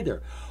that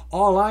either.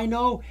 All I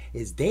know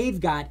is they've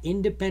got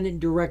independent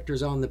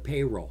directors on the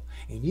payroll,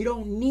 and you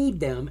don't need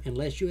them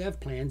unless you have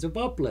plans of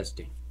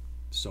uplisting.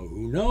 So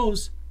who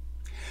knows?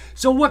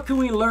 So what can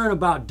we learn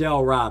about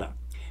Delrata?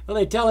 Well,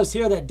 they tell us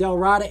here that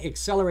Delrata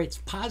accelerates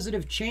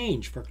positive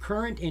change for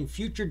current and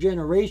future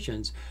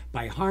generations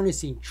by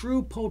harnessing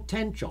true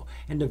potential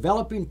and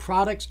developing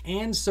products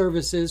and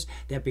services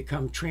that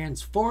become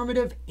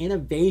transformative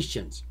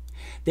innovations.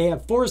 They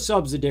have 4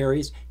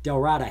 subsidiaries: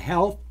 Delrata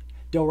Health,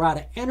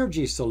 Delrata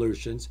Energy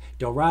Solutions,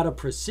 Delrata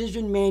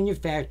Precision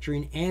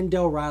Manufacturing, and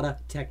Delrata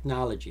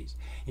Technologies.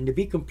 And to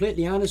be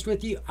completely honest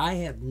with you, I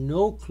have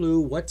no clue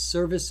what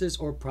services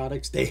or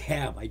products they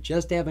have. I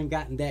just haven't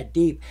gotten that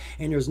deep,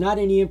 and there's not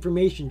any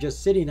information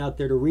just sitting out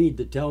there to read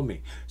to tell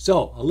me.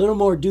 So a little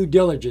more due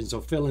diligence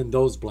will fill in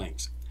those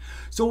blanks.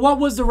 So what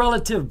was the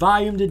relative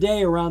volume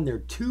today around their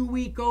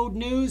 2-week-old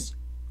news?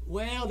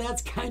 Well,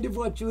 that's kind of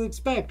what you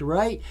expect,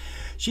 right?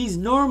 She's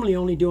normally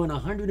only doing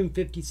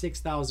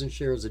 156,000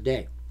 shares a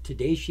day.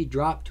 Today she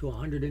dropped to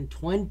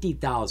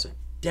 120,000.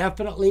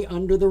 Definitely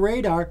under the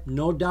radar,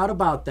 no doubt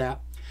about that.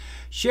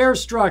 Share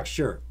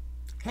structure.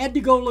 Had to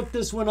go look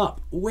this one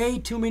up. Way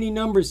too many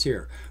numbers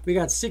here. We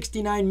got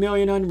 69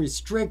 million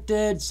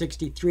unrestricted,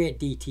 63 at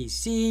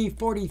DTC,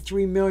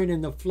 43 million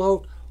in the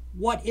float.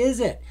 What is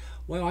it?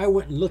 Well, I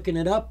went looking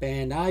it up,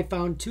 and I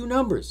found 2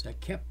 numbers that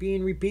kept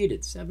being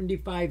repeated: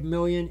 75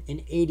 million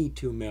and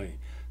 82 million.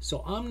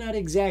 So I'm not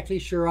exactly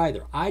sure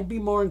either. I'd be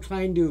more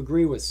inclined to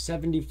agree with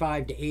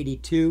 75 to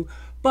 82,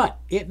 but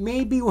it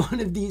may be one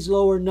of these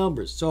lower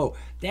numbers. So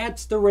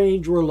that's the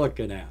range we're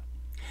looking at.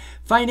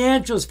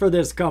 Financials for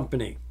this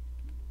company.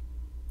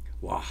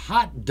 Well,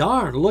 hot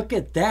darn, look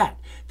at that.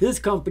 This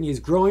company is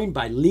growing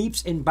by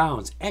leaps and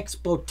bounds,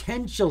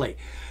 exponentially.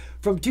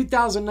 From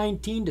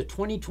 2019 to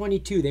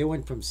 2022, they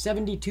went from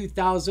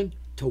 72,000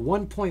 to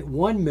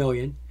 1.1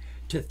 million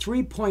to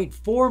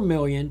 3.4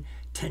 million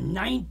to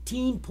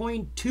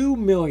 19.2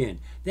 million.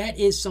 That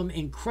is some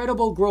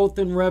incredible growth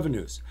in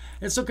revenues.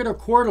 Let's look at her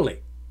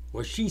quarterly.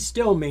 Well, she's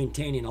still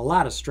maintaining a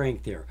lot of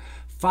strength here.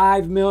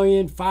 5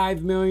 million,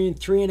 5 million,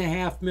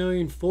 3.5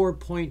 million,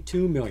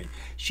 4.2 million.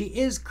 She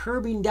is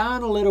curbing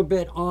down a little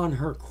bit on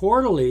her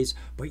quarterlies,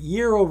 but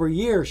year over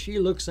year, she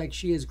looks like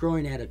she is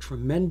growing at a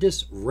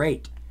tremendous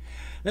rate.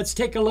 Let's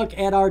take a look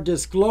at our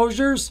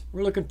disclosures.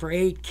 We're looking for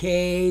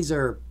 8Ks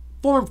or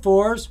Form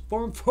 4s.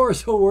 Form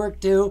 4s will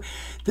work too.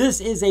 This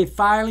is a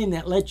filing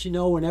that lets you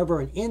know whenever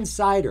an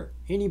insider,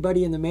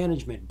 anybody in the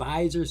management,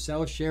 buys or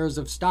sells shares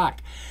of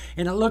stock.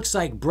 And it looks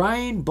like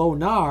Brian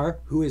Bonar,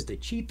 who is the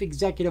Chief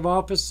Executive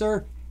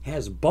Officer,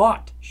 has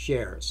bought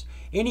shares.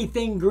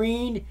 Anything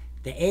green,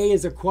 the A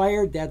is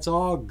acquired, that's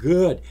all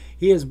good.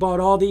 He has bought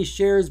all these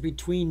shares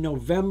between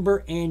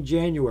November and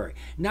January.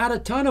 Not a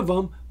ton of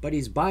them, but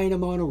he's buying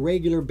them on a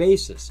regular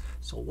basis.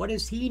 So what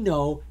does he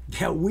know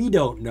that we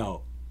don't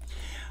know?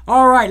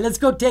 All right, let's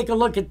go take a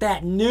look at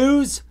that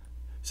news.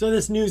 So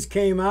this news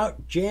came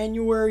out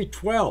January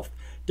 12th.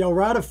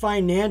 Delrata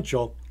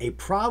Financial, a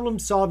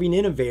problem-solving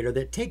innovator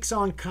that takes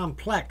on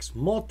complex,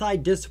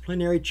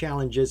 multidisciplinary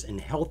challenges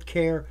in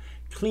healthcare,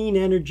 clean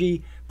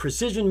energy,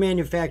 precision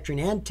manufacturing,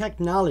 and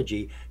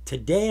technology,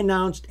 today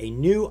announced a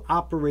new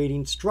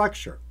operating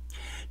structure.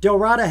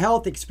 Delrata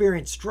Health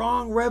experienced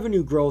strong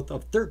revenue growth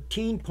of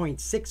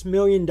 $13.6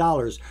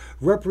 million,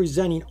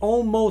 representing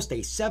almost a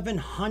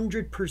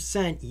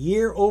 700%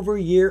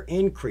 year-over-year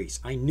increase.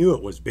 I knew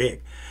it was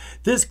big.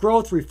 This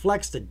growth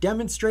reflects the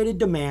demonstrated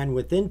demand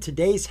within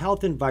today's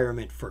health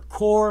environment for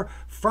core,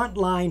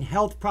 frontline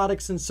health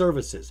products and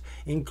services,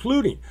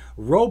 including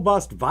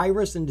robust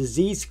virus and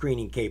disease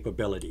screening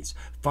capabilities,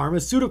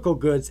 pharmaceutical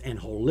goods,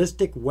 and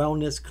holistic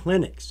wellness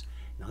clinics.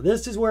 Now,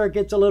 this is where it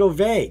gets a little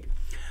vague.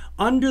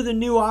 Under the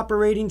new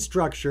operating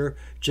structure,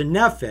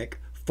 Genefic,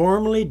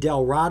 formerly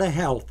Delrata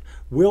Health,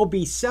 will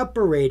be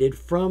separated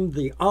from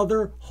the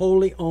other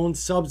wholly owned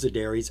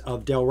subsidiaries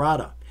of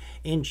Delrata,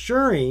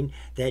 ensuring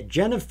that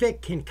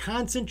Genefic can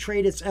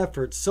concentrate its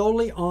efforts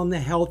solely on the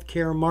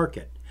healthcare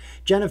market.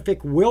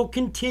 Genefic will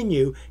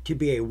continue to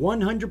be a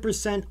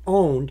 100%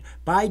 owned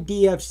by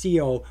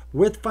DFCO,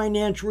 with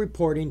financial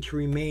reporting to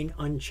remain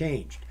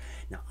unchanged.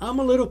 Now, I'm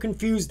a little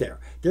confused there.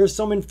 There's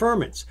some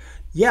inferments.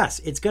 Yes,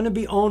 it's going to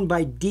be owned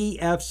by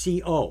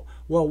DFCO.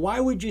 Well, why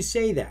would you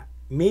say that?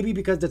 Maybe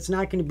because it's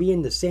not going to be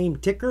in the same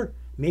ticker?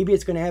 Maybe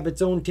it's going to have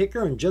its own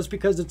ticker, and just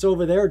because it's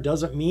over there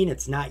doesn't mean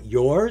it's not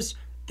yours?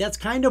 That's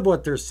kind of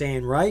what they're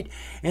saying, right?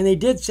 And they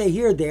did say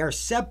here they are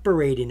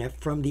separating it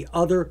from the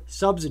other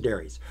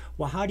subsidiaries.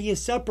 Well, how do you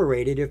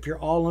separate it if you're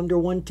all under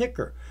one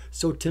ticker?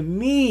 So to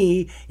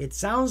me, it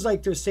sounds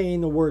like they're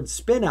saying the word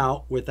spin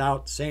out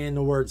without saying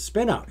the word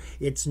spin out.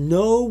 It's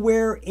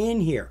nowhere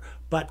in here,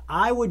 but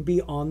I would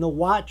be on the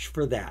watch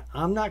for that.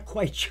 I'm not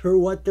quite sure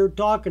what they're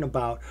talking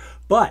about,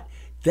 but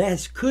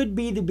this could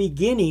be the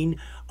beginning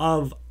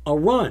of a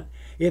run.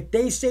 If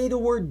they say the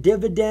word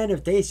dividend,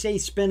 if they say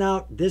spin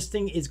out, this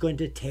thing is going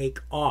to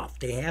take off.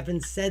 They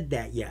haven't said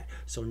that yet.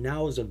 So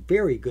now is a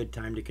very good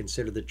time to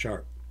consider the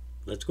chart.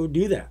 Let's go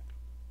do that.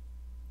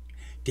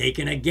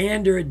 Taking a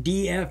gander at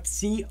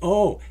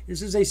DFCO.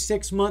 This is a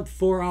 6-month,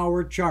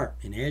 4-hour chart.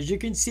 And as you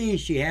can see,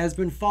 she has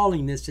been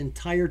falling this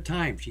entire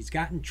time. She's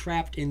gotten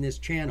trapped in this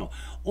channel,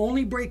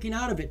 only breaking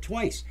out of it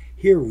twice.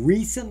 Here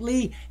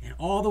recently and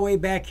all the way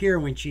back here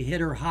when she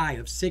hit her high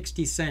of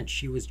 60 cents.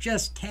 She was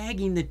just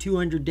tagging the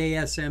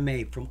 200-day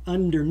SMA from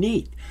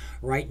underneath.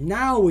 Right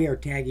now we are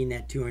tagging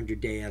that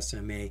 200-day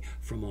SMA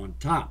from on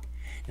top.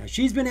 Now,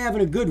 she's been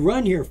having a good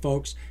run here,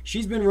 folks.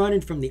 She's been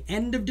running from the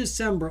end of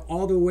December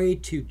all the way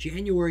to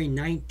January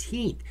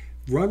 19th.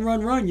 Run,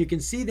 run, run. You can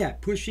see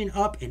that pushing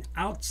up and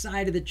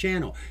outside of the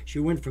channel. She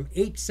went from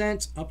 8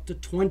 cents up to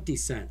 20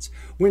 cents.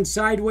 Went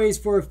sideways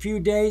for a few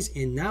days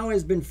and now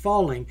has been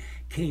falling.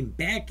 Came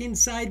back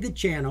inside the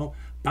channel,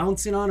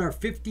 bouncing on our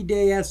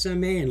 50-day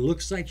SMA, and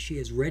looks like she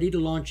is ready to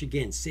launch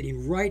again,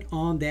 sitting right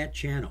on that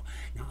channel.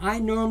 Now, I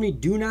normally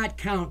do not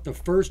count the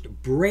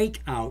first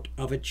breakout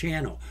of a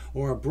channel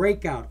or a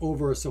breakout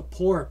over a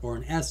support or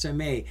an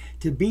SMA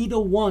to be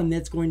the one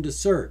that's going to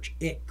surge.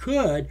 It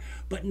could,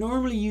 but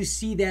normally you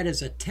see that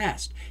as a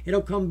test.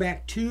 It'll come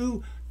back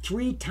 2-3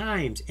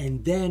 times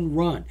and then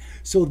run.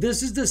 So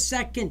this is the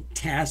second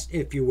test,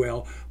 if you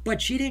will,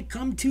 but she didn't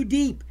come too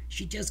deep.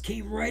 She just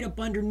came right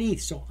up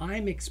underneath, so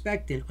I'm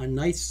expecting a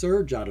nice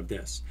surge out of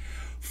this.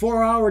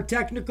 4-hour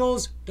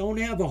technicals don't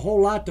have a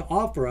whole lot to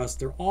offer us.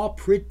 They're all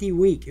pretty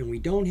weak, and we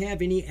don't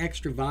have any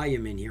extra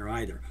volume in here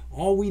either.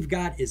 All we've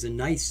got is a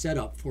nice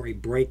setup for a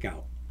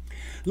breakout.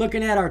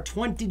 Looking at our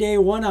 20-day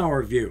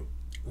 1-hour view.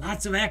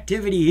 Lots of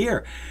activity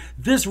here.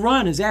 This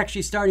run is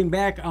actually starting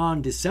back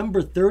on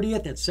December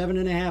 30th at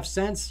 7.5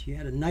 cents. You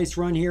had a nice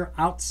run here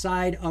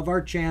outside of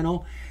our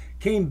channel.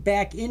 Came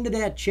back into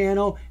that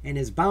channel and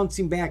is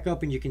bouncing back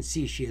up, and you can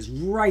see she is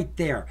right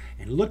there.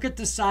 And look at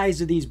the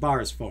size of these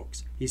bars,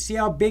 folks. You see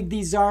how big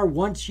these are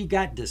once she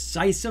got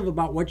decisive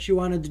about what she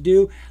wanted to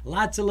do?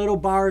 Lots of little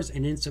bars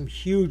and then some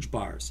huge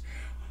bars.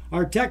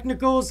 Our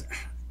technicals,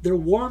 they're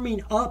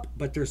warming up,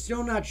 but they're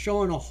still not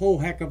showing a whole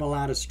heck of a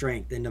lot of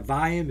strength, and the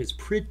volume is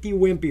pretty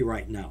wimpy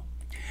right now.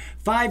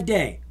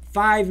 5-day,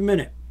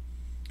 5-minute.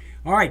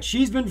 All right,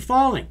 she's been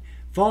falling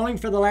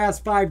for the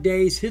last 5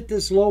 days, hit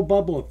this low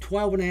bubble of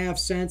 12.5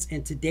 cents,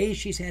 and today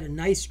she's had a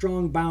nice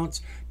strong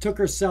bounce, took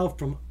herself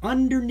from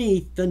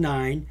underneath the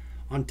 9,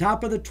 on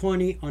top of the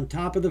 20, on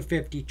top of the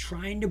 50,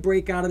 trying to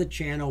break out of the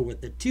channel with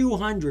the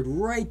 200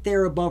 right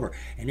there above her.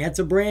 And that's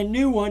a brand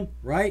new one,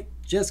 right?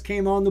 Just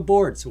came on the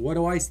board. So what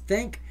do I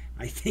think?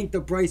 I think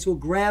the price will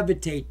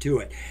gravitate to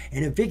it.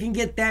 And if it can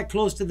get that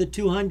close to the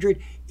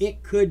 200,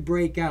 it could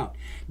break out.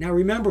 Now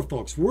remember,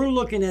 folks, we're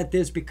looking at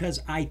this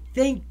because I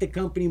think the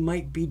company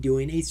might be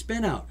doing a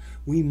spin out.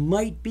 We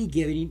might be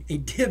giving a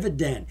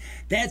dividend.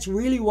 That's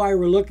really why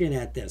we're looking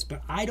at this,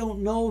 but I don't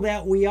know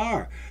that we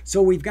are.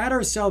 So we've got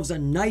ourselves a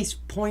nice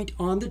point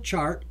on the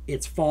chart.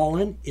 It's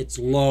fallen, it's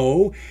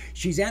low.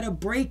 She's at a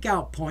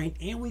breakout point,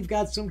 and we've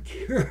got some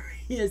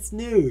curious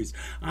news.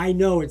 I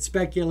know it's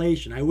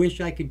speculation. I wish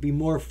I could be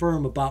more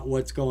firm about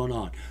what's going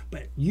on,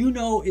 but you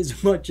know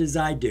as much as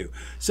I do.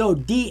 So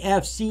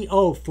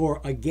DFCO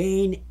for a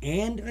gain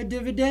and a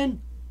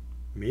dividend?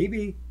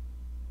 Maybe.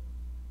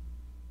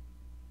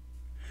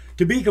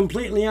 To be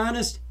completely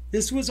honest,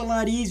 this was a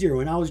lot easier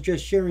when I was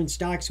just sharing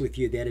stocks with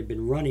you that had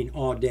been running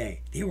all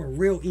day. They were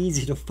real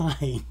easy to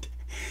find.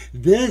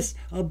 This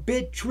a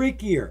bit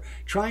trickier,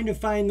 trying to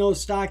find those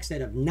stocks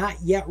that have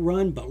not yet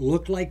run but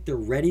look like they're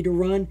ready to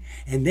run,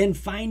 and then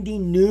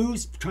finding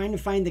news, trying to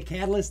find the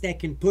catalyst that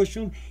can push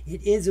them.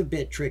 It is a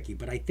bit tricky,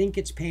 but I think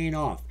it's paying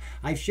off.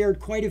 I've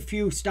shared quite a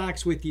few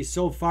stocks with you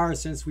so far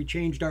since we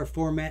changed our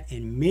format,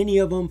 and many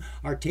of them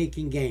are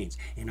taking gains.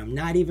 And I'm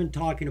not even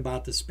talking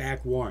about the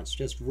SPAC warrants,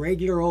 just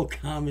regular old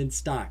common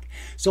stock.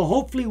 So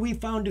hopefully we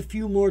found a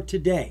few more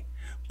today.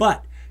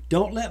 But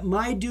don't let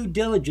my due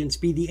diligence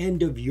be the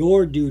end of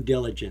your due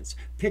diligence.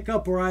 Pick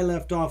up where I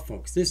left off,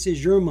 folks. This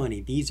is your money.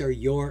 These are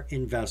your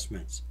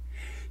investments.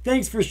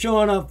 Thanks for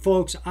showing up,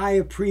 folks. I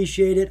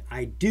appreciate it.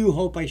 I do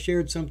hope I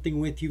shared something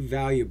with you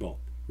valuable.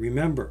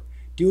 Remember,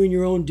 doing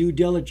your own due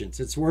diligence,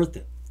 it's worth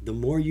it. The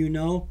more you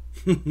know,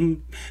 the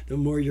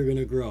more you're going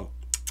to grow.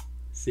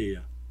 See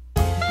ya.